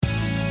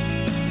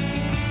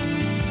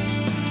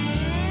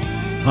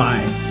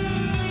Hi,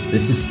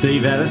 this is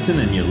Steve Addison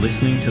and you're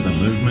listening to the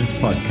Movements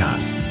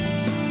Podcast,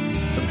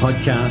 the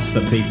podcast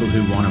for people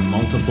who want to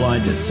multiply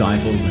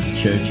disciples and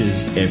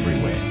churches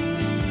everywhere.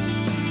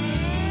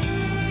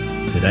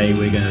 Today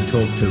we're going to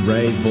talk to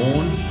Ray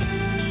Vaughan.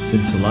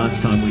 Since the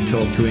last time we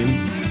talked to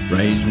him,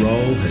 Ray's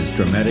role has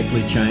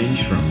dramatically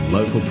changed from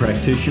local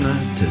practitioner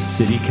to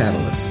city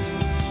catalyst.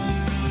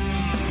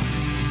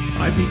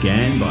 I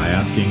began by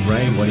asking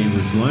Ray what he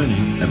was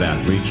learning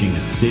about reaching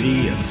a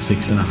city of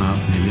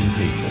 6.5 million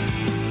people.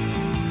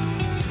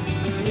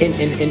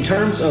 In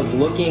terms of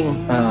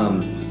looking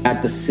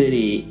at the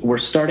city, we're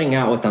starting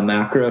out with a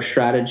macro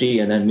strategy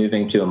and then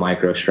moving to a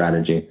micro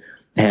strategy.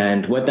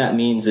 And what that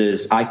means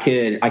is I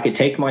could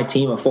take my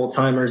team of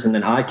full-timers and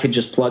then I could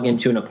just plug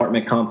into an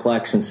apartment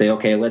complex and say,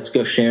 okay, let's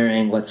go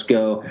sharing. Let's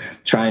go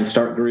try and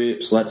start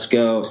groups. Let's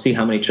go see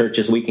how many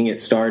churches we can get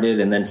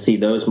started and then see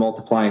those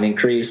multiply and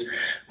increase.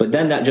 But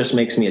then that just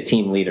makes me a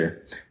team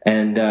leader.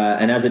 And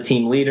as a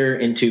team leader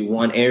into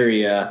one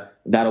area,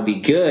 that'll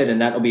be good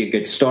and that'll be a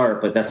good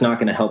start, but that's not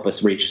going to help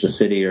us reach the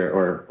city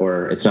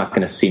or it's not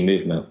going to see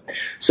movement.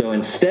 So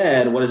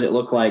instead, what does it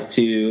look like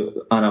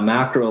to, on a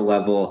macro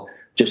level,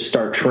 just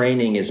start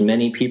training as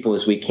many people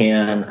as we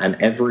can on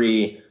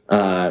every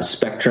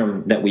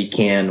spectrum that we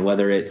can,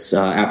 whether it's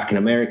African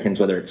Americans,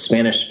 whether it's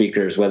Spanish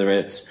speakers, whether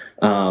it's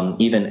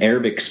even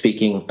Arabic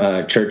speaking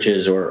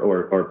churches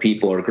or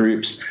people or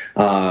groups,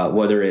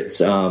 whether it's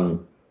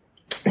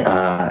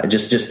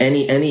just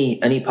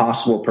any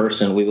possible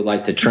person. We would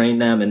like to train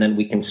them, and then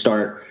we can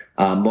start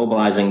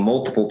mobilizing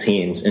multiple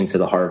teams into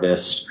the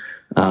harvest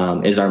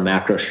is our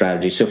macro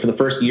strategy. So for the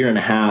first year and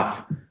a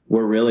half,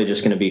 we're really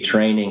just going to be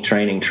training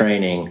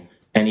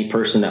any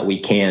person that we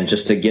can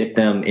just to get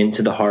them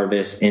into the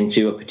harvest,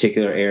 into a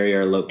particular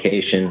area or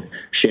location,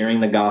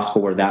 sharing the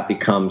gospel where that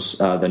becomes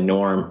the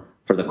norm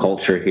for the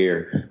culture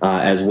here,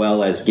 as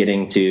well as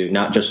getting to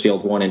not just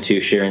field 1 and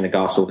 2, sharing the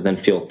gospel, but then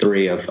field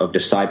 3 of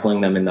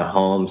discipling them in their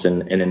homes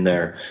and in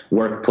their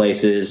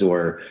workplaces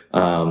or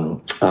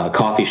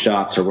coffee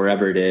shops or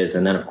wherever it is.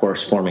 And then, of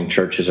course, forming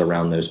churches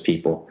around those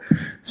people.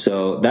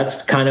 So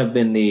that's kind of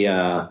been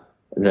the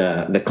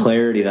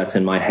clarity that's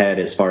in my head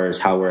as far as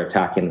how we're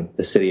attacking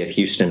the city of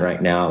Houston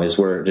right now is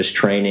we're just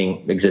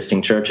training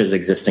existing churches,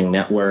 existing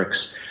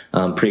networks,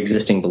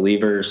 pre-existing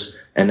believers.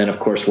 And then, of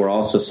course, we're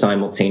also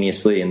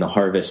simultaneously in the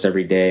harvest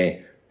every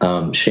day,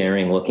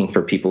 sharing, looking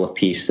for people of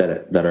peace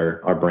that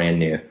are brand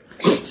new.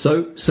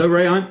 So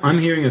Ray, I'm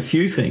hearing a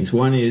few things.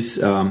 One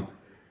is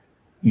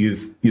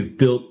you've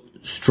built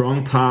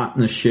strong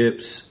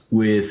partnerships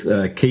with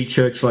a key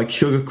church like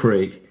Sugar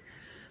Creek.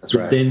 That's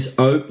right. Then it's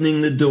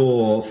opening the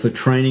door for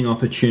training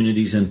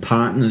opportunities and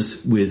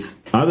partners with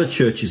other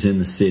churches in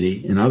the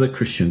city and other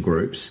Christian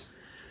groups.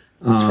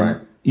 That's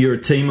right. You're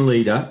a team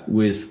leader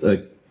with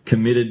a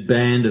committed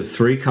band of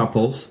 3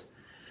 couples.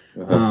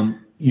 Uh-huh.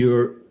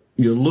 You're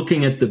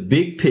looking at the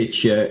big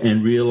picture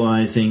and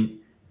realizing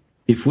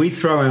if we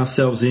throw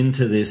ourselves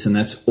into this and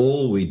that's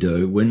all we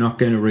do, we're not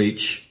going to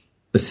reach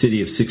a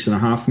city of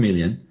 6.5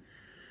 million.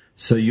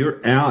 So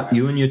you're out,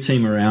 you and your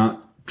team are out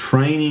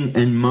training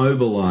and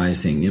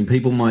mobilizing. And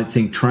people might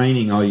think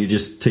training, you're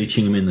just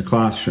teaching them in the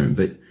classroom.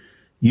 But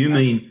you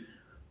mean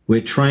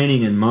we're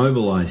training and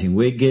mobilizing.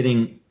 We're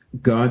getting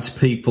God's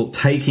people,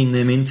 taking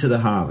them into the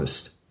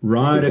harvest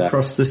right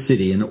across the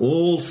city in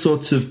all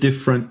sorts of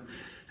different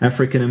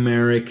African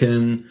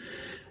American,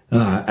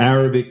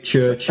 Arabic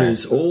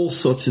churches, all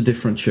sorts of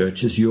different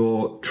churches.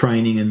 You're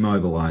training and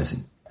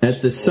mobilizing.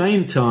 At the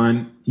same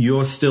time,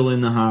 you're still in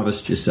the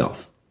harvest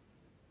yourself.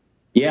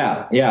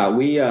 Yeah.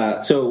 We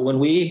so when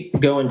we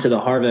go into the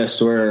harvest,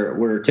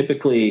 we're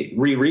typically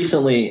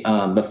recently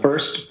the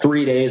first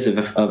 3 days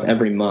of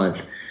every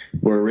month.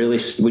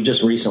 We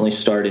just recently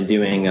started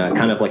doing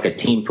kind of like a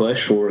team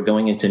push where we're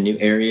going into new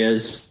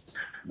areas,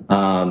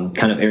 kind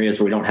of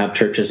areas where we don't have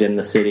churches in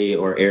the city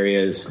or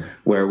areas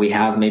where we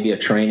have maybe a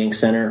training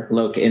center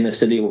in the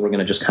city where we're going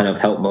to just kind of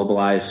help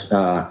mobilize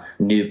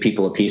new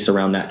people of peace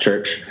around that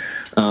church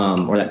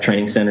or that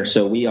training center.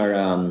 So we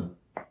are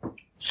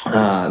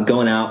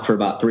going out for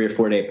about 3 or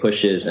 4 day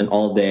pushes and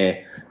all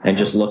day and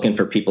just looking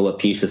for people of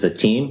peace as a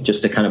team,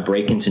 just to kind of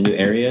break into new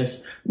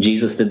areas.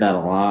 Jesus did that a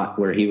lot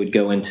where he would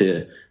go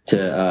into,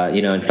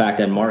 in fact,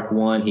 in Mark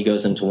 1, he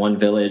goes into one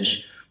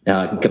village,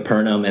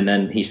 Capernaum, and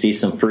then he sees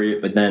some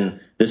fruit. But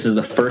then this is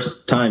the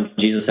first time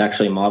Jesus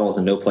actually models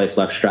a no place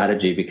left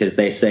strategy, because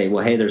they say,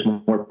 well, hey, there's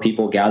more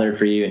people gathered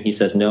for you. And he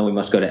says, no, we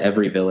must go to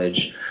every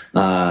village.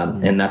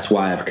 And that's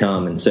why I've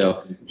come. And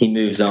so he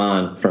moves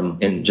on from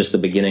in just the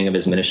beginning of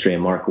his ministry in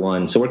Mark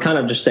 1. So we're kind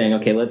of just saying,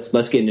 okay, let's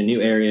get into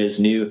new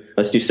areas,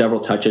 let's do several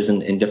touches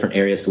in different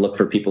areas to look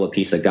for people of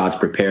peace that God's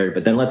prepared.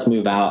 But then let's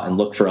move out and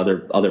look for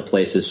other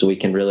places so we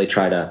can really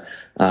try to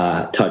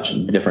touch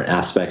different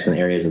aspects and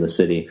areas of the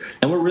city.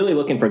 And we're really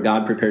looking for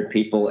God prepared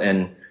people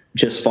and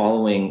just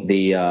following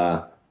the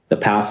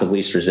path of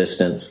least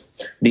resistance.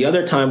 The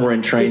other time we're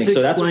in training. Just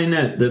explain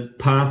the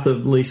path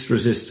of least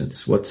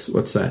resistance. What's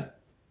that?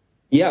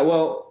 Yeah,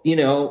 well,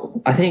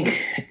 I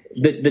think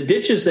the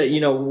ditches that,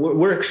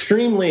 we're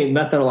extremely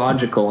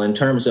methodological in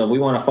terms of we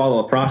want to follow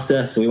a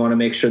process. We want to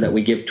make sure that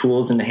we give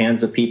tools in the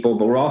hands of people,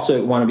 but we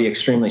also want to be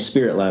extremely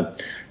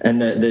spirit-led.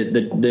 And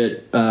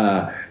the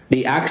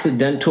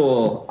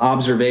accidental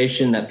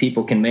observation that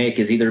people can make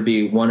is either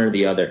be one or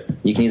the other.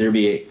 You can either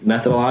be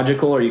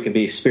methodological or you can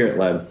be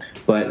spirit-led,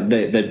 but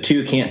the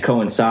two can't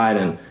coincide.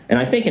 And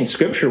I think in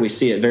Scripture we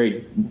see it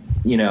very,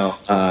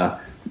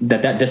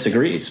 that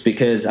disagrees,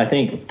 because I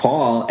think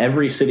Paul,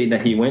 every city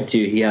that he went to,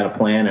 he had a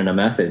plan and a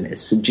method.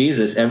 It's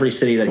Jesus, every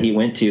city that he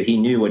went to, he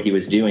knew what he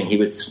was doing. He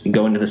would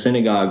go into the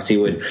synagogues, he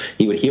would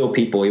heal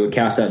people, he would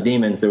cast out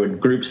demons. There were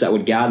groups that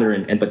would gather,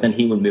 but then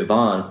he would move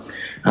on.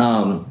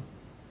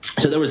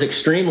 So there was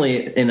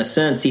extremely, in a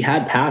sense, he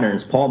had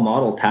patterns. Paul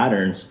modeled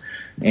patterns,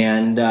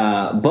 and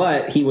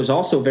but he was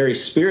also very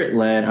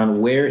spirit-led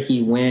on where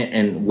he went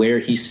and where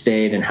he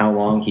stayed and how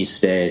long he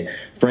stayed.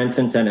 For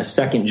instance, on his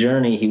second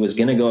journey, he was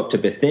going to go up to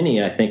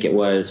Bithynia, I think it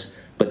was,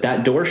 but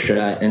that door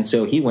shut, and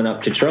so he went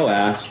up to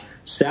Troas,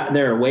 sat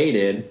there,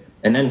 waited,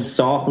 and then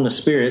saw from the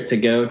Spirit to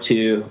go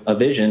to a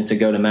vision to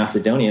go to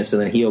Macedonia. So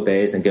then he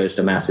obeys and goes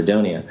to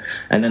Macedonia.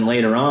 And then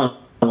later on,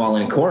 while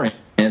in Corinth,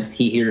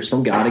 he hears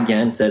from God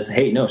again, says,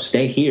 hey, no,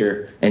 stay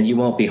here and you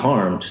won't be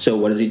harmed. So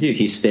what does he do?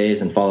 He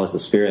stays and follows the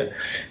Spirit.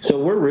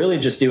 So we're really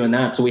just doing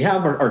that. So we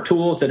have our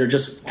tools that are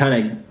just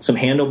kind of some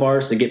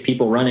handlebars to get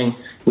people running.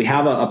 We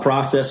have a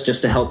process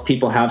just to help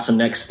people have some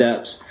next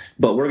steps,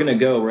 but we're going to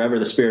go wherever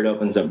the Spirit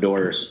opens up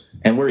doors.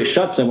 And where he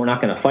shuts them, we're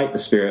not going to fight the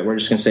Spirit. We're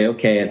just going to say,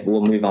 okay,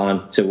 we'll move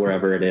on to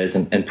wherever it is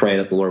and pray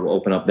that the Lord will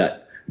open up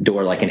that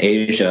door, like in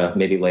Asia,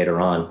 maybe later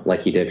on,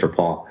 like he did for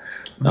Paul.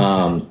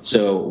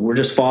 So we're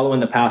just following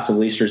the path of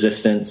least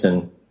resistance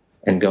and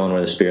going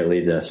where the Spirit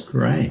leads us.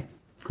 Great.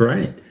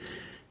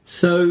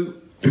 So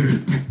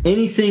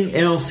anything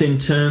else in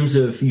terms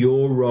of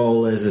your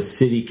role as a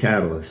city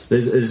catalyst?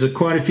 There's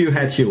quite a few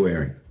hats you're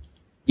wearing.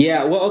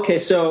 Yeah, well, okay,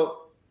 so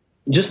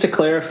just to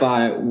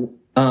clarify,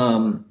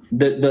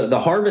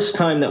 the harvest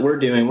time that we're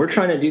doing, we're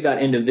trying to do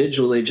that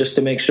individually just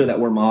to make sure that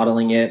we're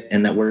modeling it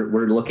and that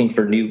we're looking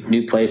for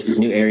new places,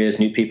 new areas,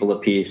 new people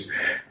of peace.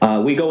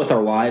 We go with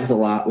our wives a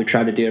lot. We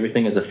try to do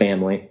everything as a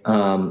family.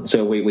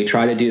 So we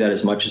try to do that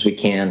as much as we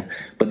can.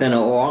 But then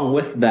along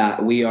with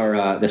that, we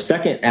are the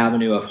second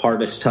avenue of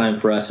harvest time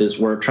for us is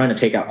we're trying to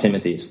take out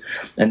Timothy's.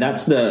 And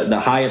that's the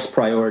highest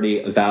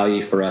priority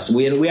value for us.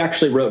 We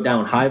actually wrote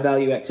down high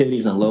value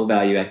activities and low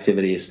value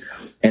activities.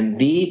 And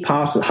the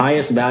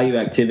highest value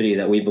activity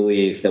that we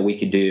believe that we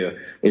could do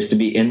is to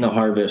be in the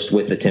harvest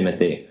with the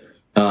Timothy.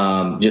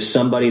 Just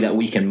somebody that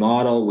we can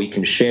model, we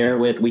can share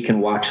with, we can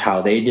watch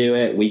how they do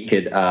it. We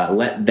could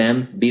let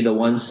them be the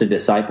ones to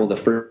disciple the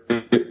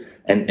fruit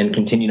and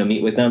continue to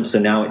meet with them. So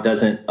now it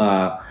doesn't,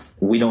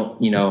 we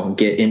don't,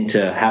 get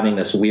into having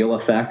this wheel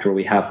effect where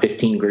we have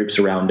 15 groups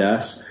around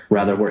us.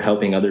 Rather, we're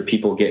helping other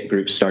people get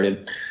groups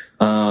started.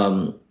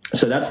 So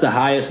that's the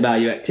highest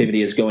value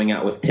activity, is going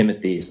out with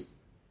Timothy's.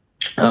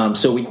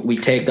 So we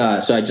take,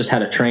 so I just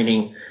had a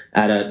training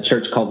at a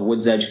church called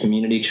Woods Edge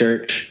Community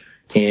Church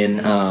in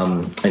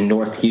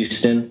North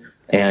Houston,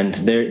 and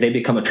they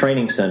become a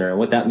training center. And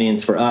what that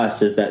means for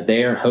us is that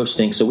they are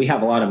hosting, so we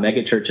have a lot of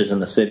mega churches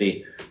in the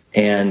city,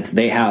 and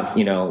they have,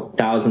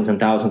 thousands and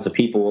thousands of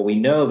people. Well, we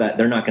know that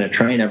they're not going to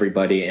train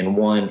everybody in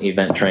one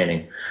event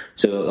training.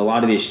 So a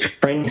lot of these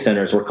training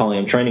centers, we're calling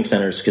them training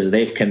centers because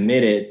they've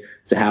committed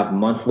to have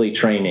monthly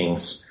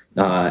trainings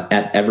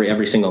at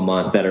every single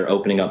month that are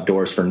opening up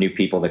doors for new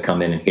people to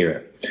come in and hear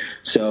it.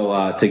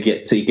 So to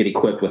get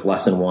equipped with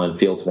lesson 1,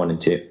 fields 1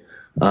 and 2.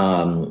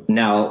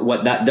 Now,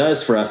 what that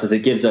does for us is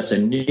it gives us a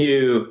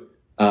new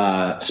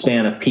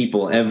span of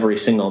people every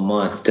single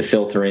month to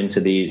filter into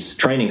these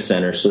training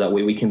centers, so that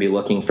way we can be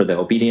looking for the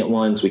obedient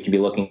ones. We can be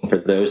looking for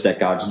those that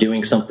God's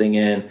doing something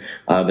in,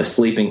 the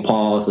sleeping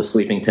Pauls, the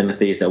sleeping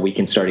Timothys, that we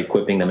can start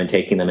equipping them and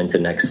taking them into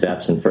next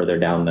steps and further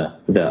down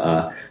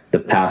the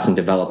path and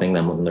developing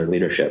them in their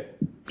leadership.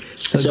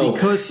 So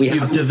because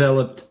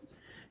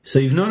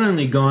you've not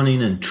only gone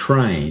in and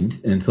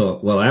trained and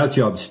thought, well, our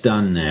job's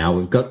done now,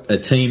 we've got a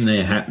team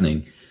there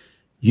happening,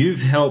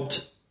 you've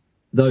helped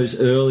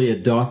those early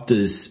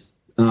adopters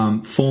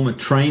form a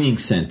training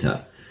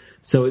center.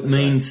 So it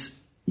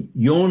means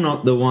you're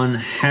not the one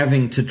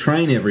having to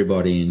train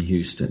everybody in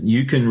Houston.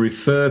 You can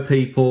refer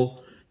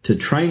people to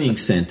training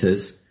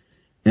centers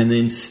and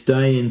then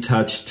stay in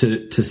touch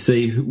to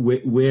see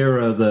where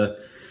are the,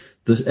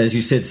 as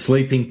you said,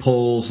 sleeping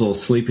Pauls or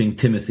sleeping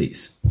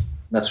Timothys.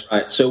 That's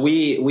right. So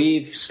we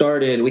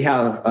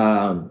have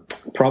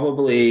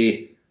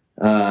probably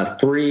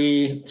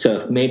 3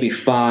 to maybe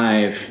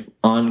 5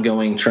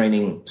 ongoing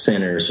training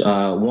centers.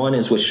 One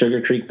is with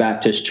Sugar Creek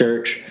Baptist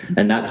Church,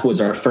 and that was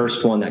our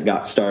first one that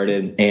got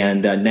started.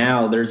 And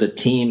now there's a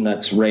team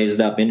that's raised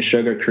up in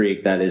Sugar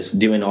Creek that is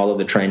doing all of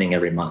the training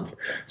every month.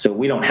 So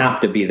we don't have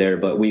to be there,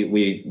 but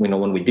we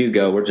when we do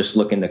go, we're just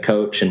looking to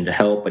coach and to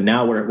help. And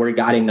now we're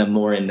guiding them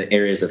more in the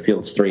areas of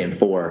fields 3 and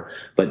 4.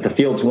 But the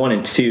fields 1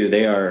 and 2,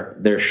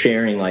 they're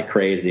sharing like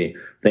crazy.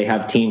 They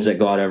have teams that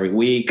go out every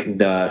week.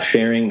 The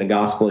sharing the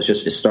gospel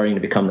is starting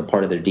to become the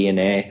part of their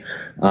DNA.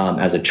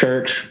 as a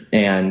church,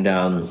 and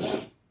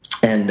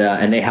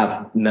they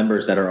have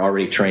members that are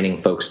already training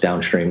folks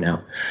downstream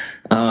now.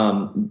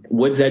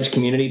 Woods Edge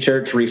Community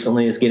Church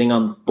recently is getting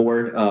on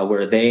board,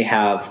 where they've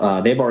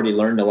already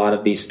learned a lot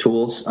of these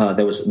tools.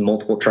 There was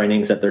multiple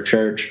trainings at their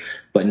church,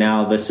 but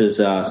now this is,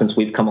 since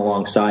we've come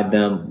alongside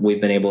them,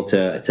 we've been able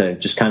to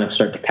just kind of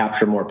start to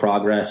capture more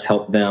progress,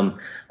 help them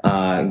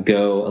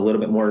go a little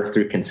bit more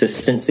through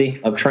consistency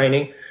of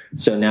training.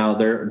 So now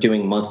they're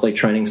doing monthly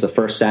trainings. The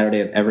first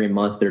Saturday of every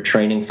month, they're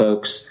training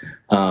folks,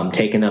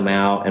 taking them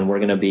out, and we're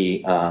going to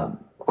be, of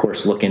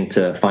course, looking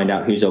to find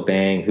out who's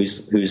obeying,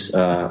 who's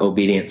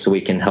obedient, so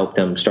we can help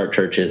them start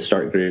churches,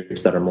 start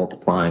groups that are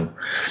multiplying.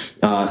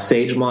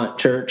 Sagemont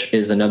Church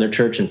is another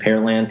church in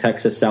Pearland,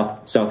 Texas,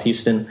 South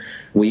Houston.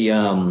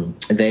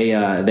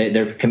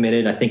 They're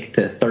committed, I think,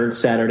 the third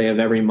Saturday of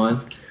every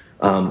month.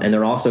 And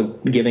they're also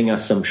giving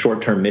us some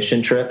short-term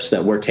mission trips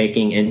that we're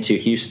taking into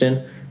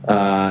Houston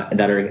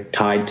that are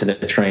tied to the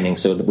training.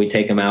 So we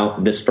take them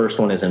out. This first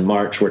one is in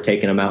March. We're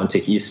taking them out into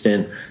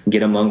Houston,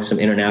 get among some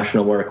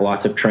international work,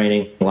 lots of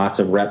training, lots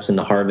of reps in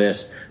the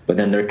harvest. But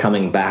then they're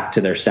coming back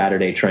to their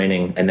Saturday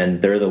training, and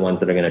then they're the ones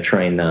that are going to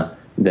train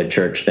the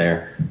church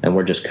there, and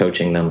we're just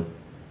coaching them.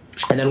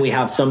 And then we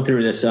have some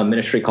through this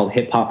ministry called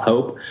Hip Hop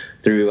Hope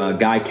through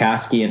Guy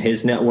Caskey and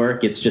his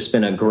network. It's just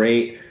been a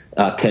great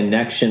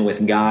connection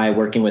with Guy,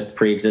 working with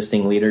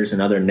pre-existing leaders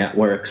and other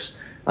networks.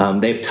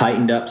 They've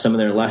tightened up some of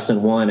their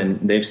lesson one,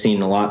 and they've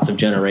seen lots of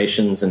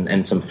generations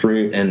and some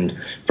fruit. And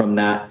from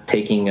that,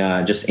 taking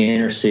just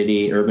inner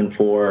city, urban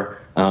poor,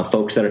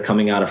 folks that are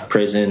coming out of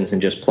prisons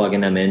and just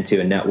plugging them into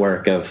a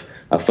network of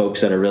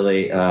folks that are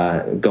really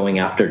going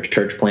after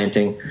church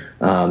planting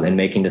and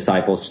making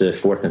disciples to the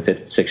fourth and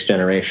fifth, sixth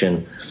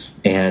generation.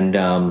 And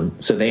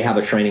so they have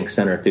a training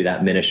center through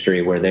that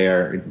ministry where they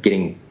are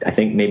getting, I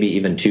think, maybe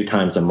even 2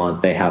 times a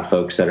month, they have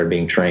folks that are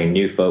being trained,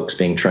 new folks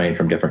being trained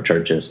from different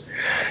churches.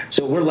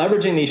 So we're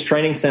leveraging these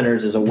training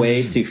centers as a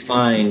way to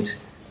find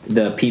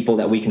the people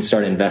that we can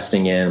start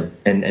investing in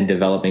and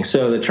developing.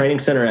 So the training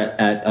center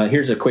at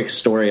here's a quick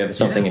story of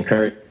something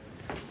encouraging.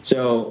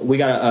 So we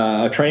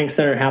got a training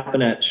center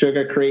happen at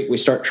Sugar Creek. We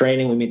start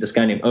training. We meet this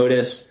guy named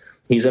Otis.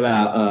 He's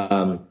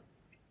about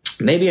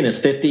maybe in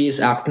his 50s,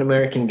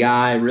 African-American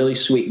guy, really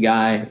sweet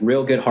guy,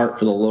 real good heart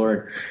for the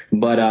Lord,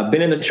 but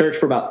been in the church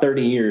for about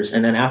 30 years.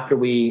 And then after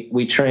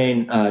we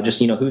train just,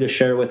 who to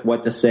share with,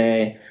 what to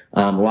say,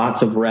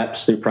 lots of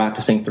reps through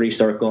practicing 3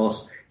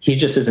 circles, he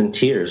just is in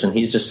tears. And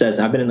he just says,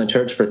 I've been in the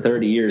church for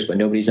 30 years, but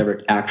nobody's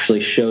ever actually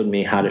showed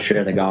me how to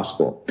share the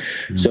gospel.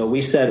 Mm-hmm. So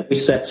we set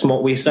just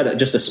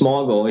a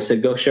small goal. We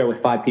said, go share with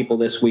 5 people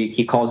this week.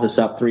 He calls us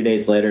up 3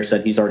 days later,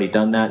 said he's already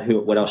done that.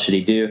 What else should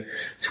he do?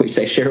 So we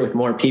say, share with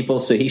more people.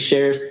 So he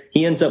shares.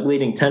 He ends up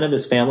leading 10 of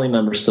his family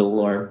members to the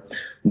Lord,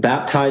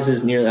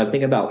 baptizes nearly, I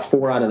think, about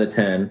 4 out of the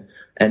 10,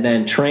 and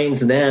then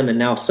trains them. And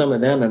now some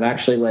of them have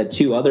actually led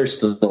 2 others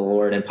to the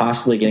Lord and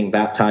possibly getting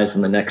baptized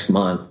in the next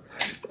month.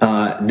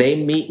 They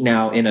meet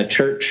now in a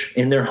church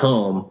in their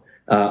home.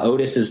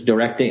 Otis is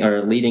directing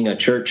or leading a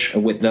church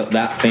with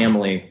that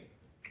family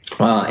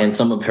and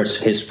some of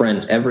his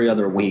friends every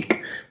other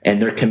week,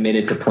 and they're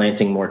committed to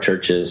planting more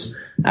churches.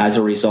 As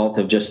a result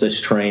of just this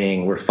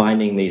training, we're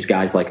finding these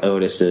guys like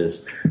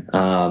Otis's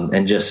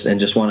and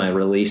just want to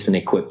release and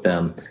equip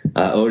them.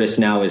 Otis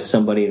now is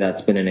somebody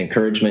that's been an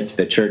encouragement to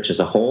the church as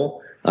a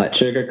whole at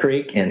Sugar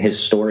Creek, and his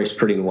story is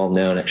pretty well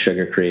known at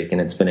Sugar Creek,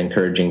 and it's been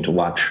encouraging to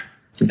watch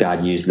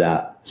God use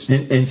that.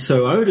 And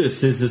so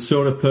Otis is the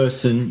sort of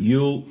person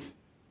you'll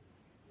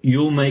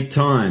make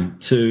time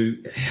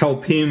to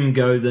help him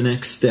go the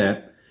next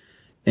step.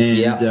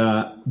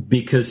 And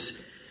because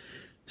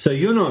so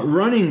you're not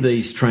running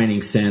these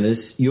training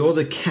centers, you're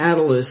the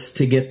catalyst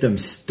to get them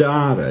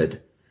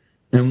started.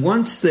 And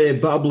once they're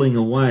bubbling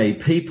away,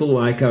 people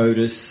like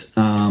Otis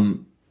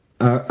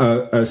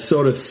are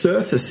sort of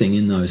surfacing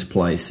in those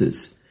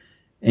places.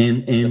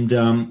 And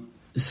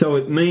so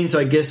it means,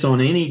 I guess, on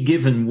any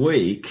given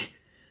week,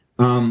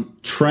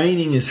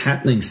 training is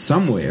happening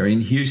somewhere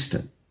in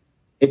Houston.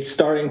 It's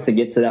starting to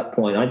get to that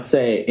point. I'd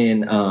say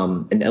in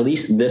at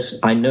least this,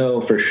 I know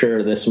for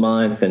sure this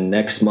month and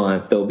next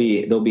month there'll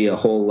be a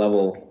whole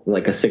level,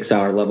 like a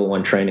 6-hour level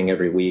 1 training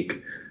every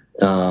week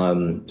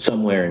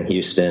somewhere in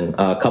Houston.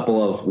 A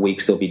couple of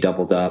weeks they'll be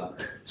doubled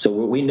up. So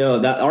we know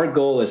that our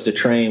goal is to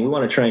train. We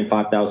want to train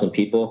 5,000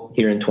 people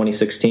here in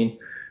 2016.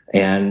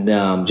 And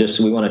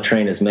we want to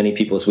train as many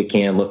people as we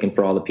can, looking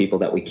for all the people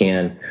that we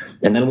can.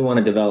 And then we want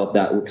to develop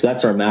that. So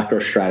that's our macro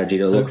strategy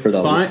to look for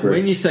those.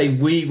 When you say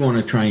we want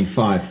to train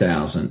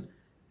 5,000,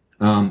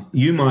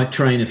 you might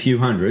train a few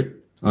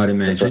hundred, I'd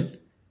imagine.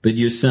 Right. But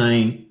you're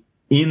saying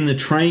in the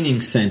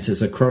training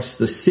centers across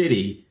the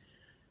city,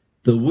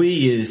 the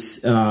we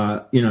is,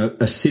 a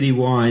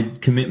citywide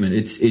commitment.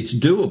 It's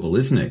doable,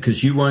 isn't it?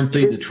 Because you won't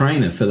be the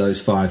trainer for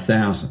those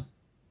 5,000.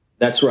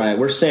 That's right.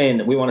 We're saying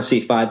that we want to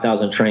see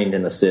 5,000 trained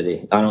in the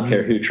city. I don't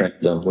care who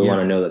trains them. We want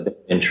to know that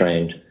they've been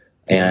trained.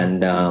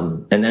 And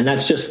then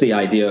that's just the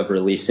idea of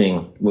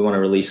releasing. We want to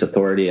release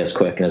authority as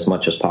quick and as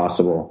much as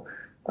possible.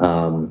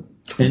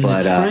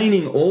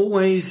 Training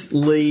always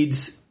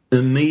leads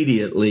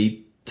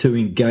immediately to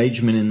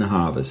engagement in the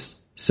harvest.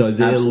 So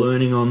they're Absolutely.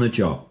 learning on the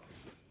job.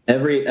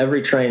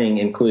 Every training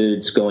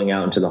includes going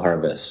out into the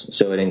harvest.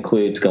 So it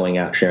includes going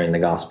out sharing the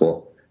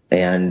gospel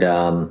and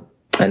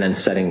then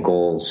setting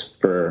goals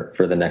for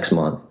the next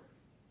month.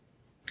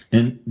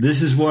 And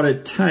this is what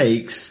it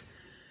takes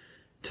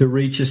to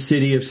reach a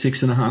city of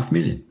 6.5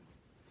 million.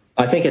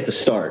 I think it's a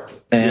start,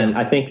 and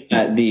I think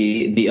that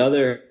the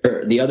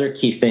other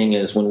key thing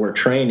is when we're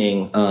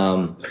training,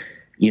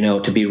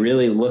 to be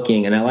really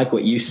looking. And I like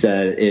what you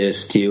said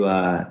is to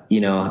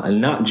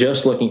not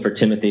just looking for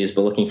Timothy's,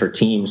 but looking for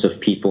teams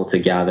of people to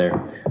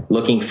gather,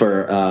 looking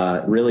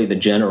for really the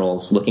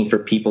generals, looking for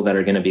people that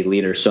are going to be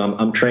leaders. So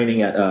I'm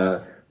training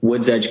at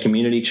Woods Edge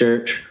Community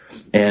Church,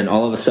 and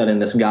all of a sudden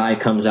this guy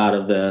comes out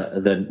of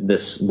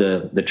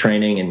the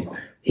training, and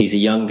he's a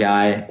young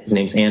guy. His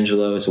name's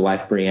Angelo, his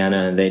wife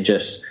Brianna, and they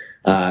just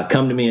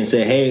come to me and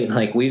say, "Hey,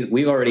 like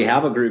we already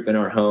have a group in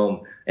our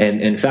home,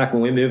 and in fact,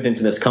 when we moved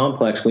into this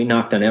complex, we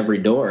knocked on every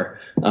door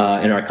in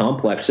our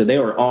complex." So they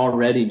were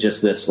already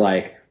just this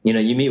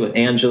you meet with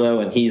Angelo,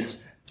 and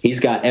he's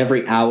got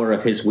every hour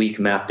of his week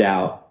mapped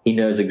out. He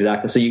knows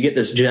exactly. So you get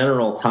this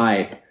general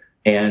type.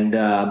 And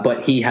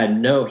but he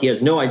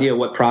has no idea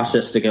what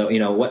process to go,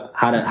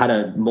 how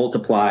to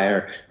multiply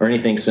or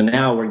anything. So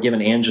now we're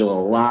giving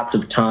Angelo lots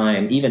of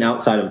time, even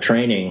outside of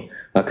training,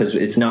 because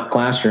it's not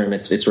classroom,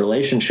 it's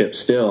relationship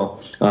still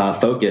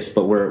focused.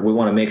 But we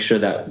want to make sure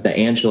that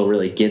Angelo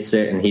really gets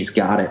it and he's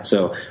got it.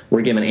 So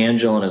we're giving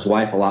Angelo and his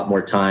wife a lot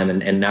more time,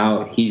 and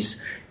now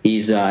he's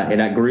in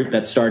that group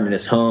that's starting in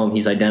his home.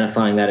 He's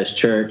identifying that as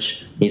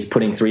church. He's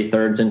putting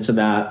 3/3 into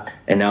that,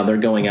 and now they're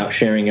going out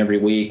sharing every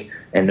week.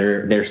 And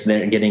they're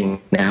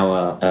getting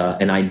now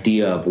an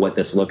idea of what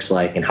this looks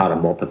like and how to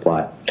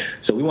multiply.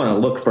 So we want to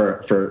look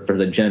for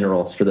the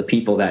generals, for the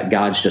people that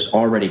God's just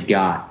already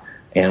got,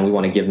 and we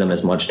want to give them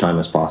as much time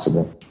as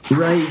possible.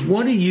 Ray,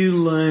 what are you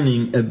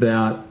learning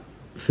about,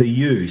 for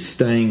you,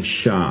 staying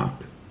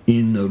sharp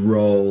in the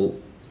role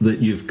that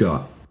you've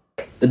got?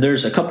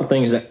 There's a couple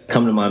things that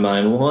come to my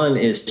mind. One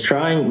is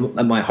trying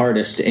my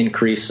hardest to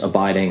increase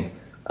abiding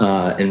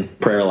in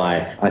prayer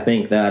life. I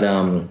think that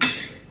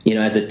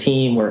as a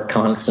team, we're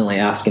constantly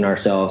asking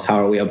ourselves, how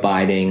are we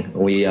abiding?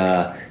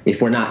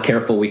 If we're not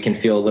careful, we can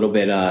feel a little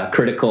bit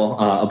critical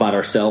about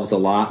ourselves a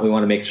lot. We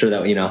want to make sure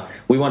that,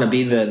 we want to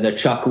be the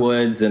Chuck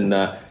Woods and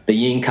the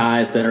Ying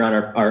Kais that are on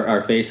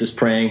our faces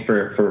praying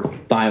for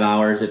 5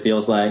 hours, it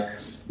feels like.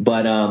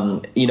 But,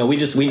 we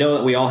know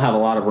that we all have a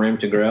lot of room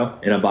to grow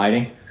in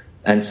abiding.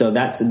 And so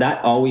that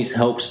always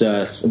helps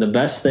us. The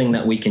best thing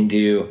that we can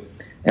do,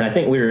 and I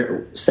think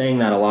we're saying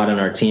that a lot on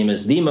our team,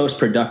 is the most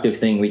productive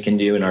thing we can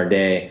do in our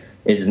day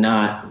is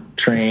not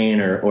train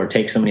or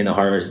take somebody in the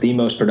harvest. The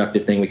most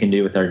productive thing we can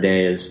do with our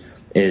day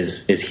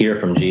is hear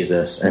from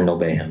Jesus and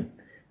obey him.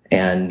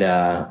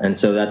 And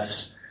so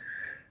that's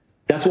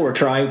what we're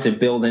trying to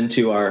build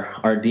into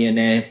our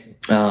DNA.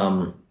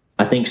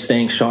 I think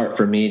staying sharp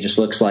for me just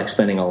looks like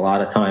spending a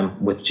lot of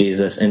time with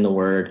Jesus in the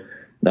Word.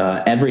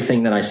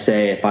 Everything that I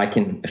say, if I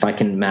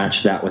can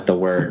match that with the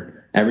Word,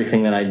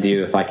 everything that I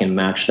do, if I can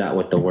match that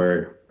with the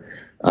Word,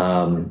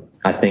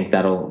 I think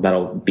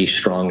that'll be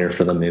stronger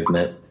for the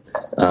movement.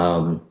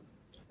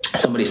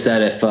 Somebody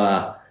said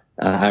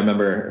I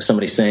remember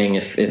somebody saying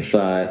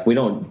if we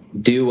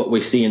don't do what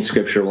we see in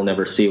Scripture, we'll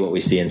never see what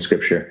we see in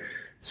Scripture.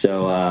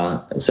 So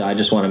I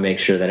just want to make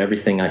sure that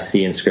everything I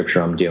see in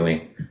Scripture I'm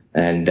doing,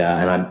 and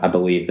I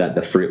believe that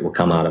the fruit will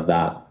come out of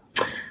that.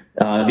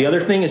 The other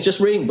thing is just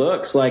reading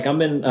books. Like I've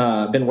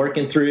been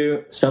working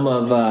through some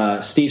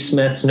of Steve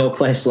Smith's No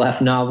Place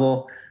Left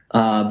novel.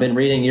 Been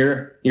reading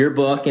your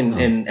book and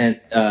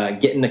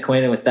getting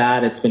acquainted with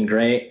that. It's been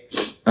great.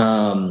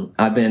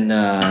 I've been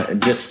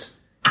just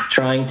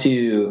trying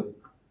to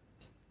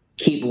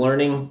keep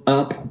learning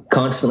up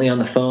constantly on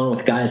the phone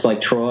with guys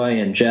like Troy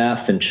and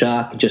Jeff and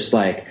Chuck. Just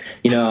like,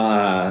 these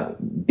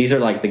are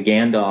like the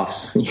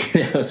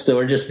Gandalfs, so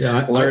we're just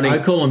learning. I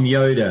call him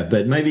Yoda,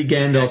 but maybe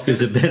Gandalf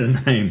is a better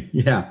name.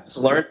 Yeah. Just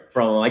learn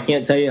from him. I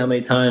can't tell you how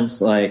many times,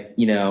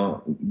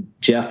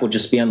 Jeff will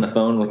just be on the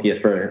phone with you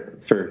for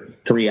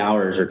 3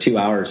 hours or 2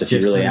 hours if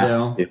Jeff you really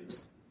Sandell. Ask him to.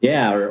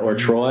 Yeah, or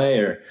Troy,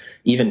 or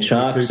even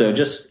Chuck. So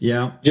just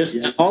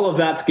all of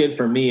that's good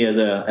for me as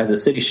a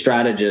city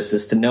strategist,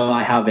 is to know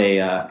I have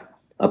a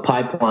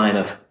pipeline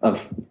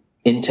of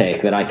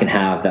intake that I can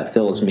have that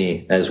fills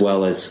me, as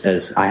well as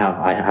I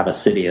have a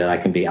city that I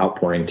can be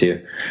outpouring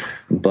to.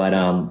 But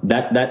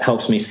that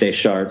helps me stay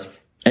sharp.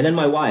 And then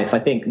my wife, I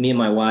think me and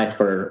my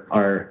wife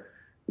are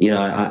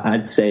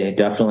I'd say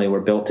definitely we're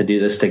built to do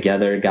this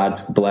together.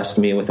 God's blessed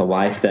me with a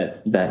wife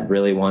that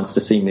really wants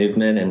to see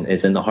movement and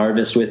is in the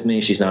harvest with me.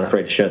 She's not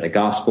afraid to share the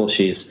gospel.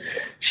 She's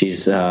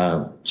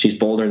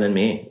bolder than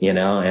me,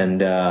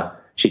 and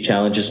she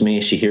challenges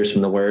me. She hears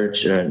from the Word,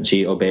 and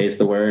she obeys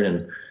the Word.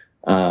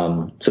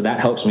 And so that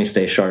helps me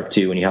stay sharp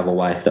too, when you have a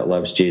wife that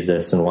loves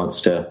Jesus and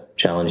wants to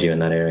challenge you in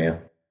that area.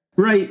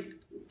 Right.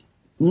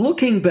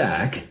 Looking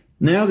back,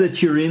 now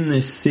that you're in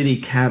this City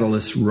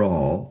Catalyst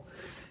role,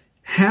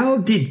 how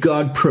did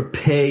God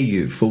prepare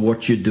you for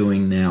what you're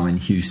doing now in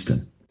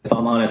Houston? if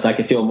I'm honest, I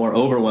could feel more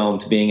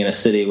overwhelmed being in a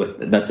city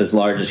that's as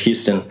large as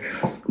Houston.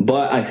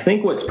 But I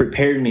think what's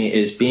prepared me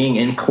is being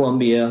in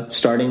Columbia,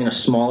 starting in a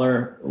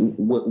smaller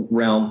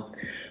realm.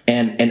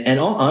 And in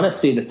all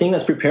honesty, the thing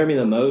that's prepared me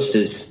the most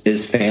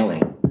is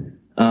failing.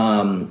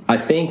 I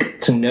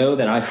think to know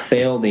that I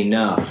failed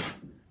enough,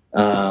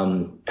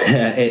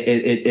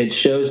 it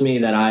shows me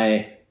that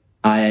I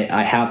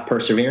have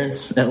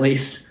perseverance, at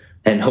least,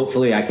 and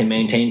hopefully I can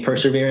maintain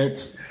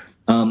perseverance.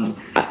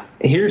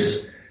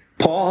 Here's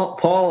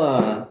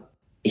Paul.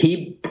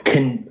 He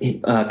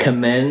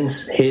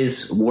commends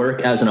his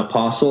work as an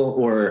apostle,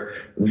 or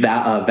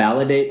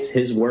validates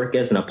his work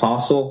as an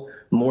apostle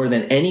more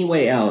than any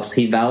way else.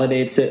 He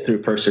validates it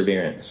through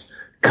perseverance.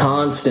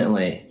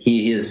 Constantly,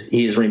 he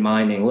is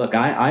reminding, look,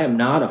 I am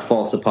not a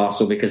false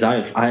apostle, because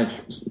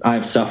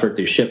I've suffered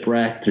through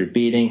shipwreck, through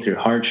beating, through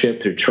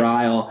hardship, through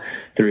trial,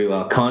 through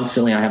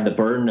constantly I have the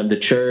burden of the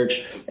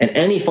church. And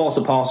any false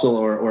apostle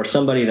or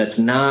somebody that's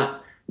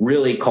not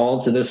really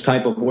called to this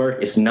type of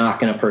work is not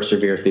going to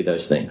persevere through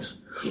those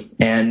things.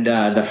 And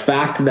the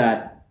fact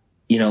that,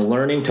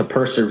 learning to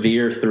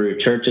persevere through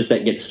churches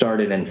that get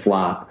started and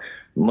flop,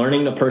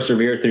 learning to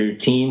persevere through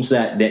teams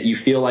that you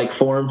feel like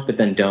formed but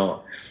then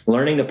don't,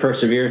 learning to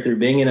persevere through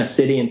being in a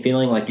city and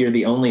feeling like you're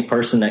the only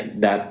person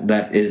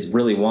that is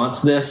really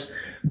wants this,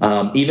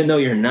 even though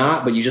you're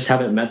not, but you just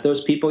haven't met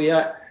those people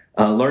yet.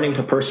 Learning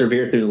to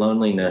persevere through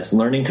loneliness,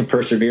 learning to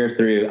persevere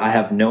through I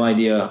have no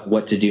idea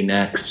what to do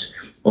next,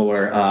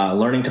 or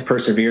learning to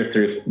persevere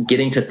through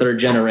getting to third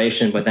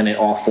generation but then it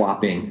all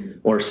flopping,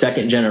 or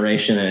second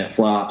generation and it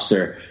flops,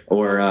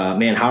 or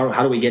man,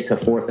 how do we get to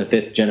fourth and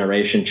fifth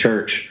generation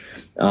church?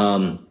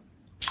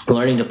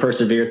 Learning to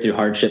persevere through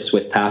hardships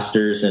with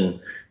pastors and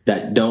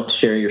that don't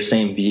share your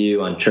same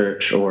view on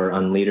church or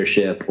on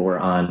leadership or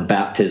on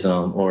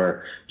baptism,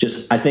 or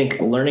just, I think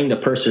learning to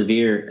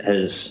persevere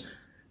has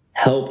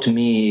helped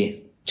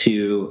me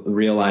to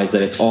realize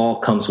that it all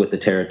comes with the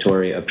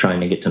territory of trying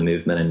to get to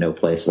movement and no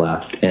place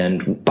left.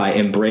 And by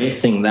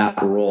embracing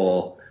that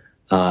role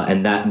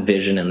and that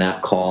vision and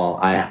that call,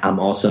 I'm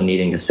also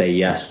needing to say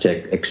yes to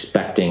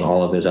expecting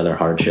all of those other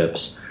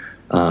hardships.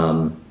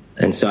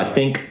 And so I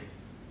think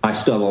I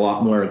still have a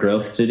lot more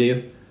growth to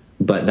do,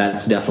 but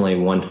that's definitely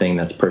one thing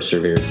that's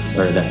persevered,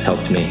 or that's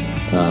helped me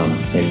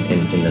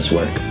in this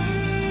work.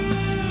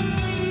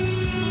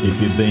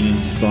 If you've been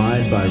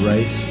inspired by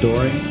Ray's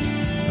story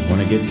and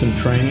want to get some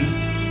training,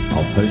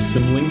 I'll post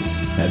some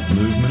links at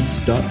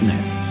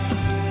movements.net.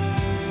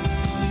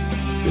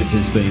 This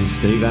has been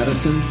Steve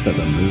Addison for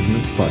the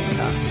Movements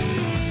Podcast.